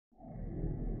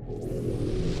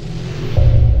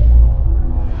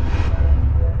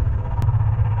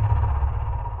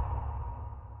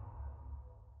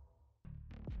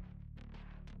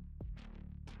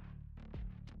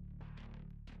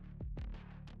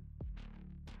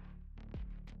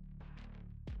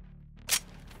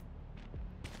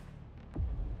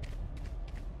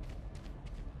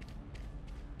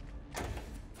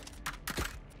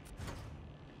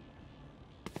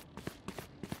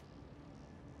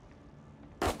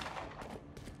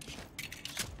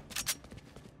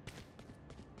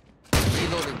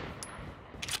Reloading.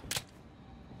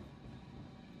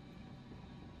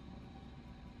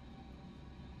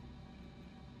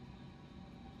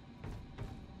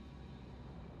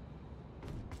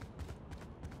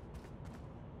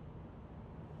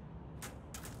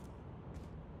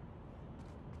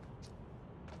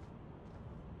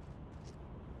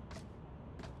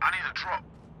 I need a drop.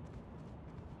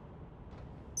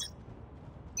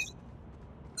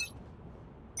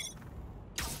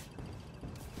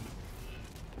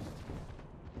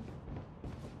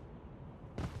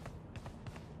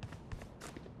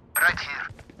 Right here.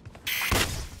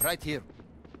 Right here.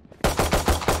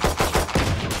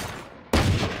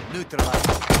 Neutralize.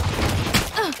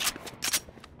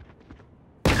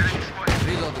 Enemy spotted.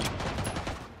 Reloading.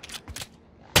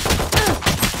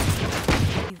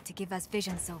 You to give us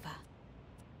vision, Sova.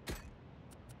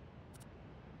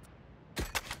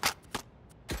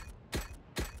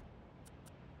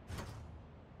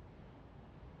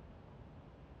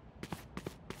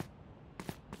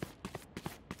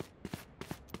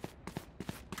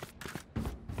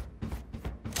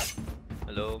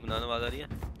 Hello बनाने आवाज आ रही है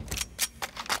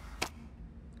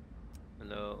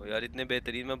hello यार इतने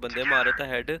बेहतरीन मैं बंदे मार रहा था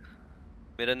हेड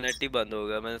मेरा नेट ही बंद हो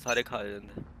गया मैंने सारे खा लिए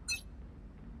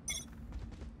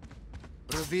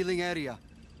Revealing area.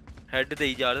 हेड दे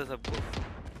ही जा रहे सबको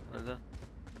अच्छा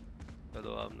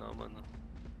चलो आप ना मानो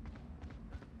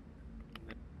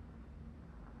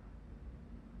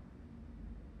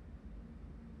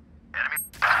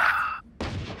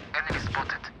Enemy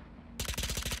spotted.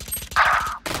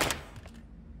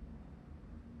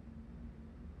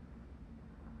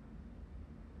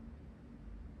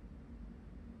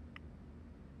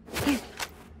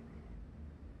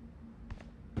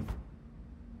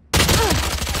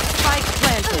 Spike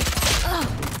planted.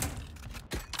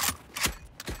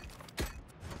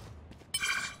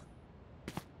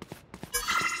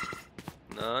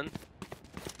 none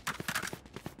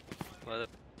Mother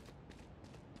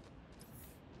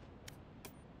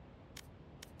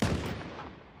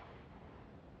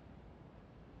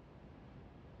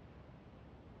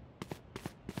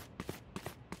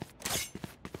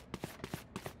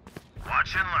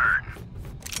Watch and learn.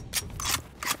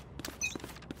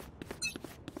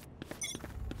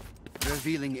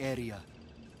 Revealing area.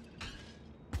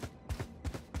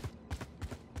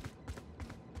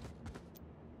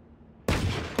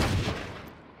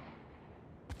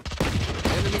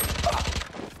 Enemy.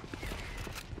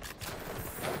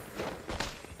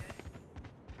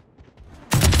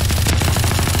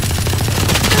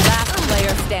 Last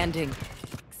player standing.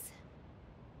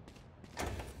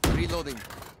 Reloading.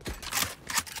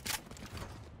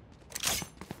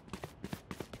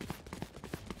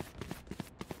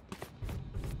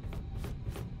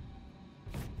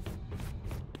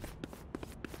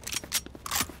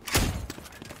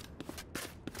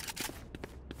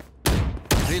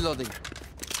 Reloading.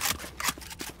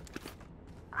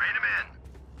 Rein him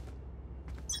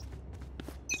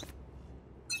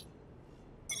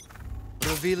in.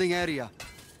 Revealing area.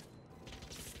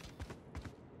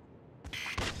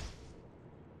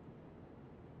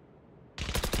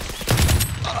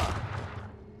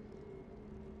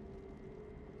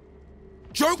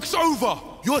 Joke's over!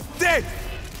 You're dead!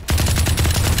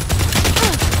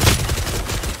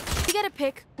 We get a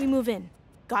pick, we move in.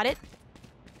 Got it?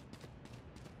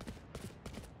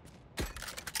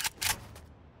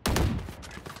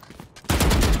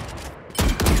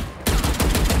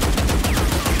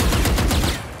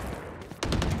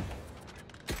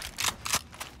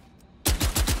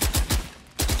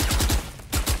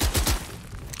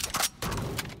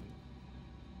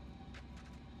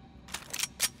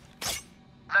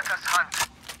 Let us hunt.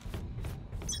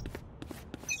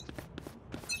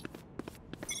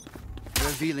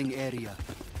 Revealing area.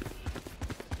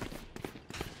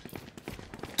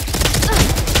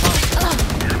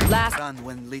 Last. Run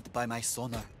when lit by my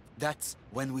sonar. That's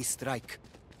when we strike.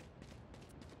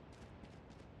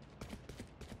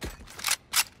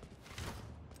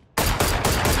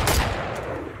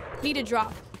 Need a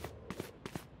drop.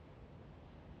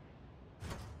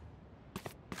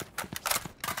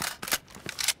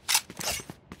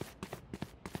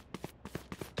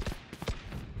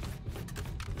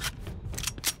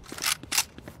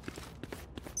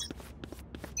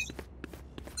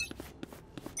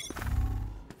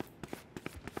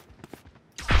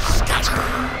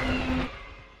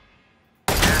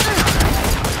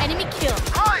 Enemy kill.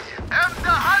 I am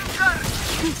the hunter!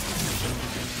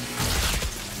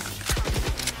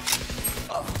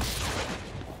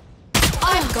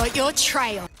 I've got your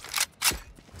trail.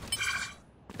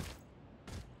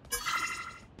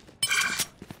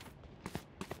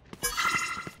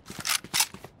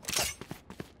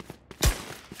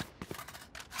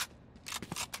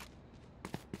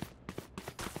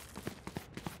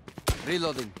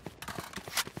 Reloading.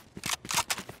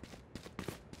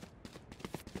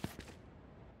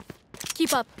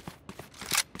 Keep up.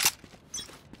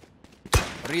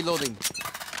 Reloading.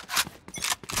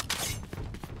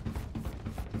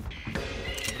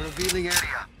 Revealing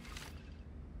area.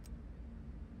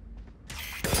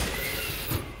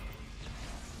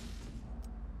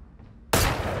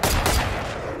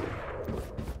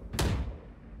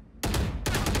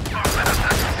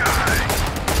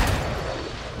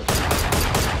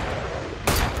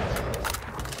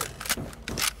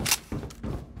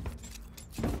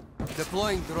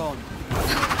 Deploying drone.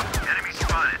 Enemy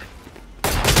spotted.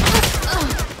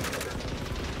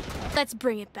 Let's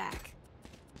bring it back.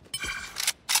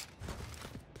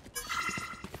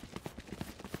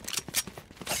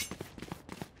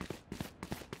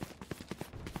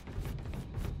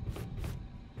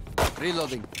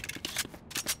 Reloading.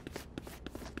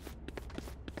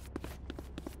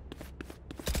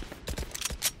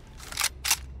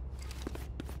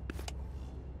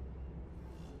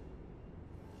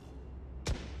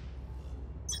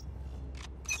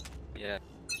 Yeah.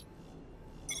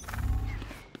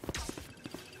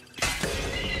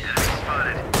 Enemy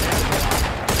spotted.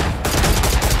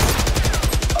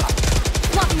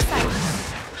 Blocking sight.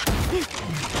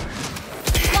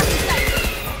 Blocking sight.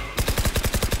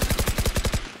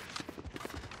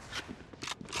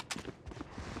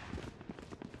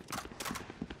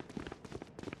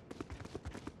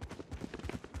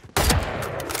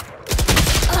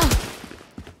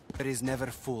 It is never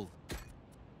full.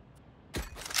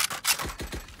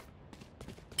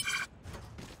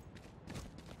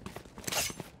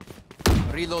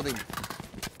 Reloading.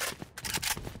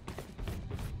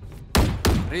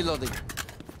 Reloading.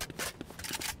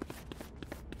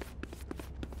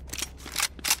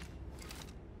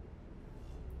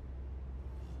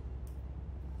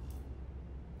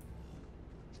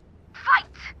 Fight!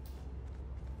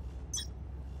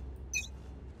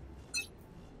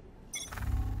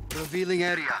 Revealing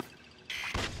area.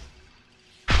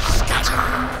 I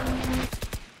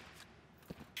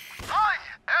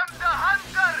am the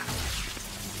hunter!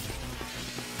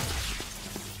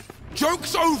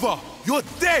 Joke's over! You're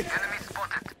dead! Enemy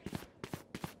spotted.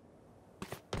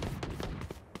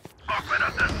 Open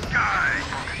up the sky!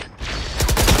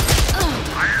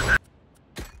 Fire the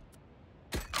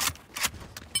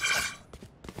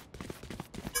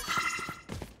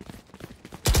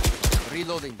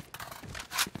Reloading.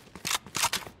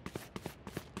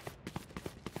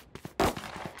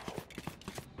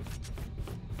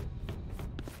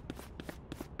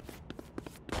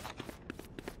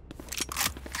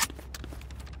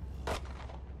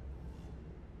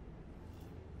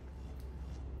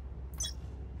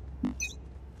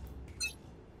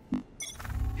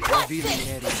 Revealing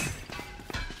area.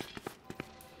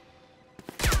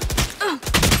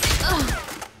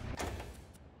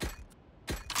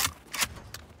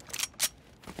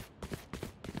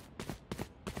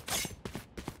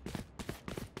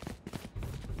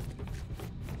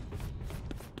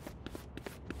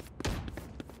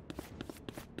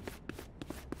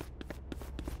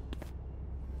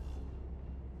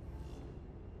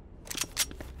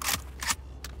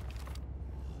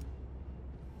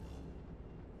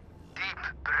 deep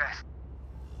breath.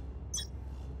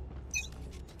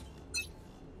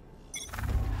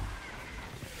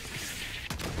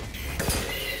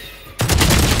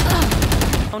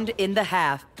 Round in the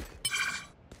half.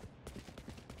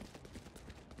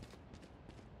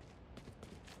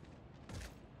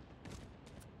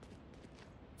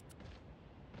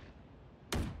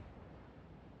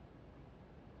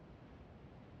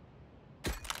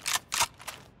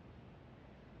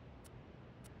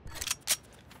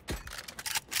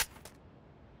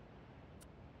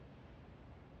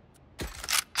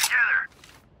 Together.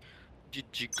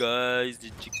 GG guys,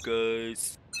 GG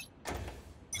guys.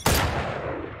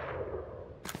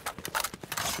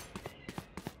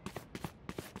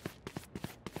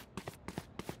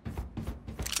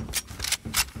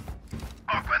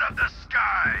 Open up the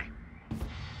sky!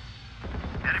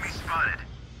 Enemy spotted.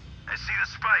 I see the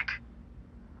spike.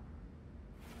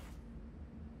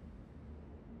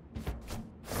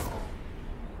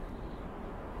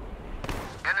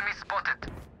 Enemy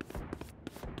spotted.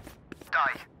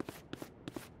 Die.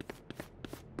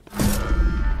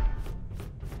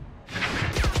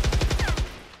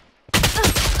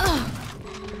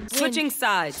 Switching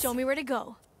sides. Show me where to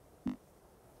go.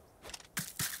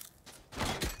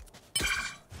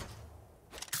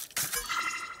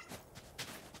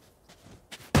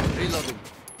 Reloading.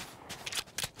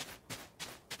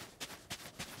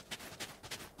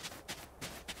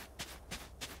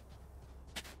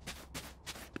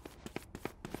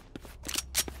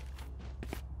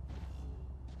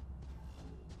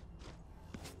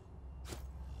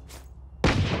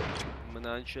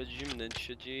 मनांशा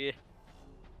जी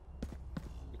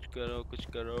कुछ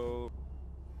करो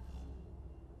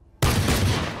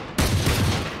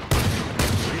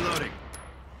Reloading.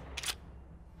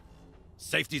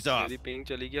 Safety's off. मेरी ping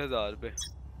चली गई 1000 पे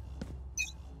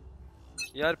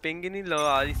यार ping ही नहीं लो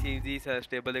आ रही सीधी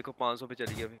stable देखो 500 पे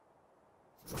चली गई अभी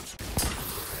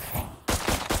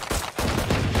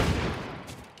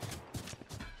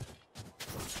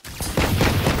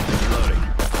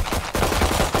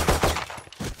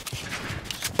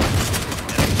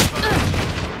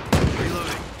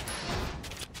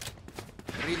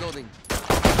Reloading.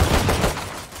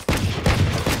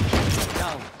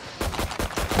 Down.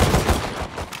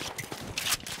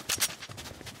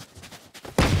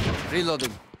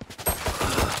 Reloading.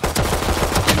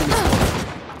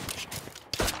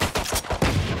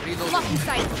 Reloading. Blocking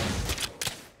sight.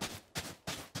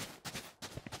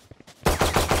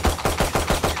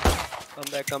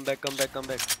 come back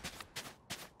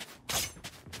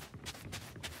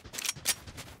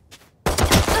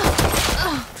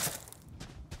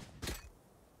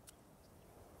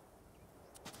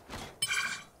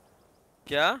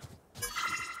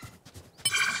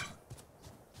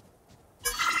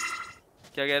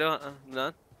क्या कह रहे हो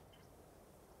नान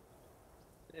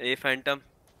ए फैंटम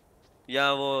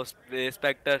या वो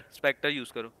स्पेक्टर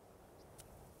यूज करो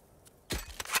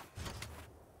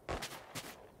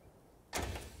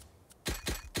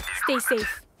Stay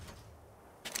safe.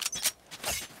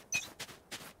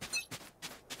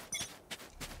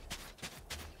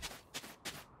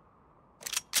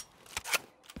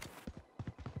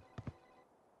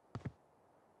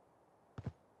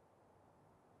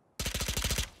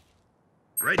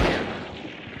 Right here.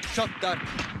 Shot dark.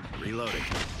 Reloading.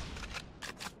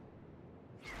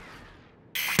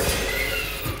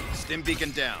 Stim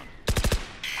beacon down.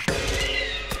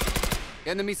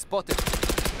 Enemy spotted.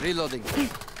 Reloading.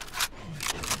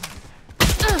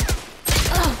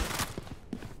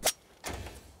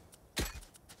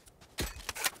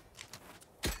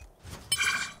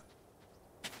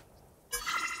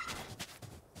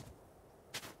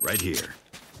 Right here.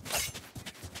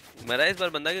 मरा इस बार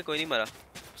बंदा के कोई नहीं मरा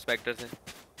स्पेक्टर से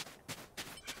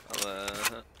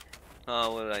हाँ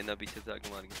वो राइना पीछे से आके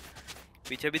मार गया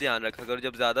पीछे भी ध्यान रखा करो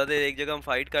जब ज्यादा देर एक जगह हम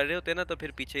फाइट कर रहे होते हैं ना तो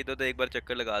फिर पीछे इधर एक बार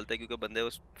चक्कर लगा लेते हैं क्योंकि बंदे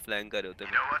उस फ्लैंक कर रहे होते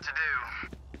हैं Know what to do.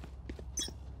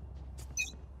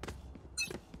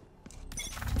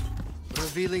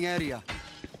 Revealing area.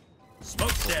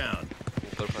 Smoke's down.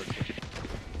 ऊपर फंस गए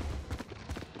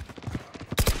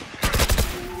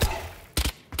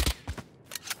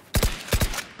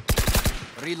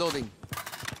Reloading.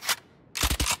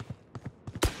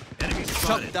 Enemy Shot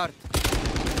spotted. dart.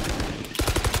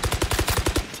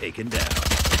 Taken down.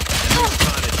 Enemy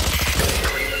spotted.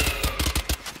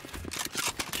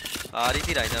 आ रही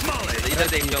थी राइना इधर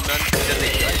देख जाओ ना इधर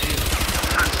देख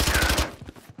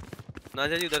ना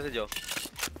जी उधर से जाओ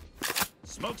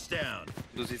Smoke's down.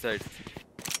 दूसरी side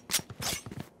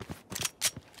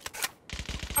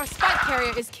Our spike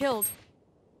carrier is killed.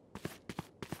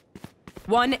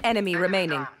 One enemy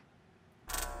remaining.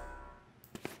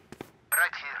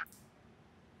 Right here.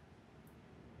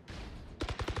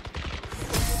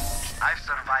 I've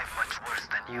survived much worse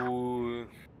than you.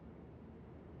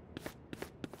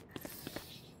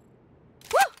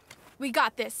 Woo! We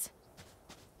got this.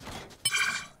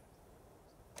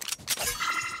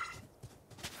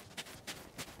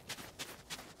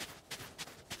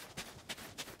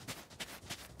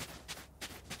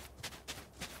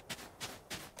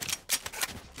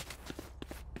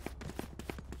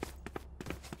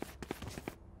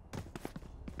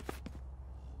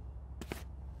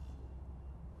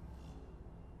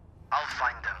 I'll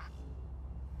find them.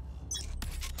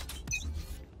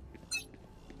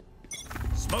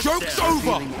 Smoke's Joke's down.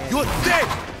 over! You're dead!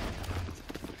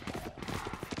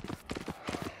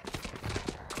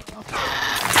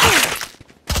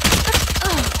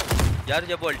 यार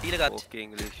जब वो अल्टी लगा okay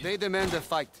English They demand a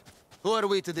fight. Who are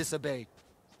we to disobey?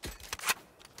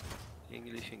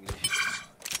 English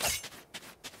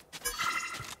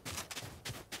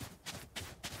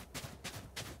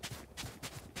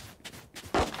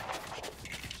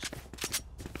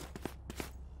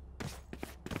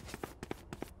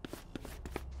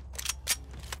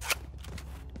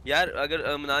यार अगर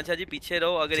मनांशा जी पीछे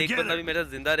रहो अगर एक बंदा भी मेरा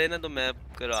जिंदा रहे ना तो मैं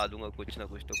करा दूंगा कुछ ना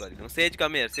कुछ तो कर दूंगा says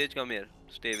come here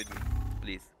stay with me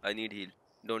please I need heal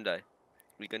don't die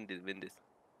we can win this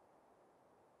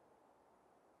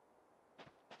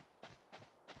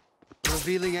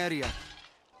Revealing area.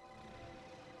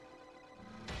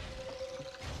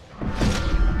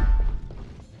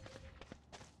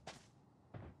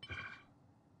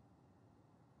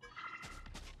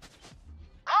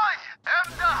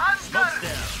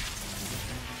 down.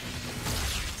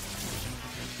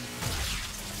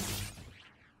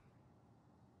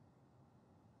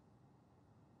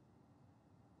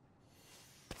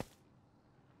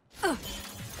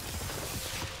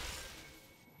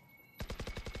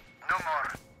 No more.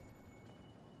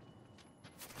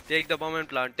 Take the bomb and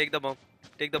plant. Take the bomb.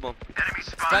 Take the bomb. Enemy I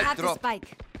spotted. have the drop. spike.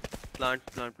 Plant,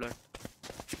 plant, plant.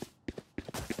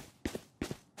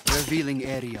 Revealing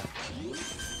area.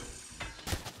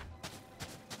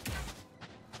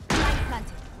 Spike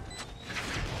planted.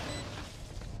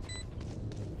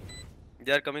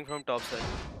 They are coming from top side,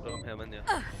 from heaven.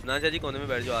 Yeah. नाचा जी कोने में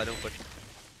बैठ जाओ, आ रहे हूँ ऊपर.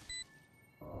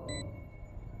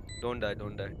 Don't die,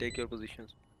 don't die. Take your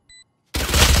positions.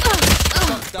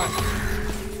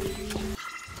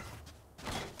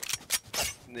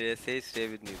 Yeah, stay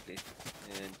with me, please.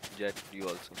 And Jett, you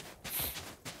also.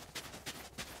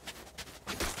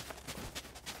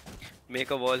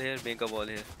 Make a wall here. Make a wall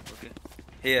here. Okay.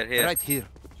 Here, here. Right here.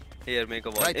 Here, make a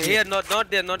wall. Right Here, here. not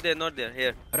there, not there, not there.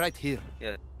 Here. Right here.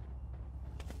 Yeah.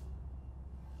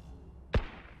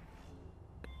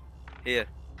 Here.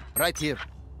 Right here.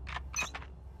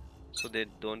 So they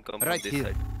don't come Right from this here.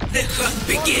 side. The hunt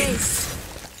begins.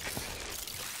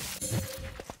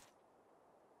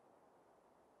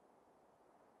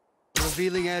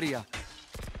 Revealing area.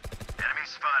 Enemy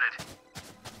spotted.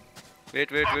 Wait,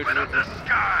 wait, wait, Open wait. up the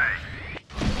sky.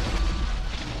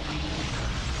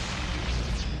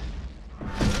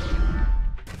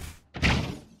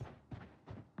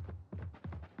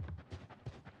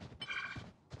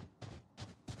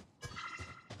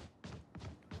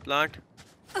 Plant.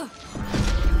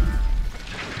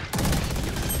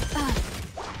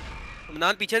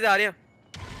 नान पीछे से आ रहे हैं.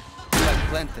 Flag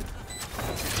planted.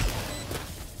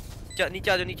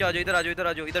 नीचे आ जाओ, नीचे आ जाओ, इधर आ जाओ, इधर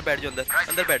आ जाओ, इधर बैठ जाओ, अंदर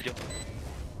अंदर बैठ जाओ.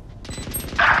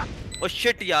 ओ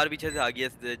शिट यार, पीछे से आ गया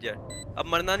जेट. अब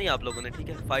मरना नहीं आप लोगों ने, ठीक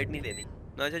है? फाइट नहीं देनी.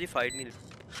 नाचा जी फाइट नहीं.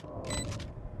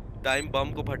 टाइम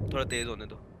बम को थोड़ा तेज होने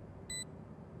दो.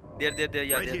 देर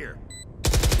यार. Right here.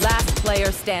 Last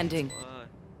player standing.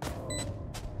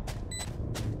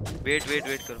 Wait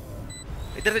करो.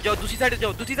 इधर से जाओ, दूसरी साइड से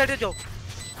जाओ, दूसरी साइड से जाओ.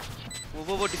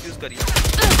 वो डिफ्यूज करिए.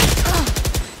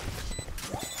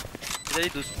 इधर ही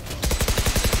दूसरी.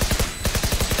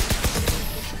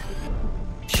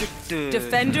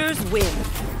 Defenders win.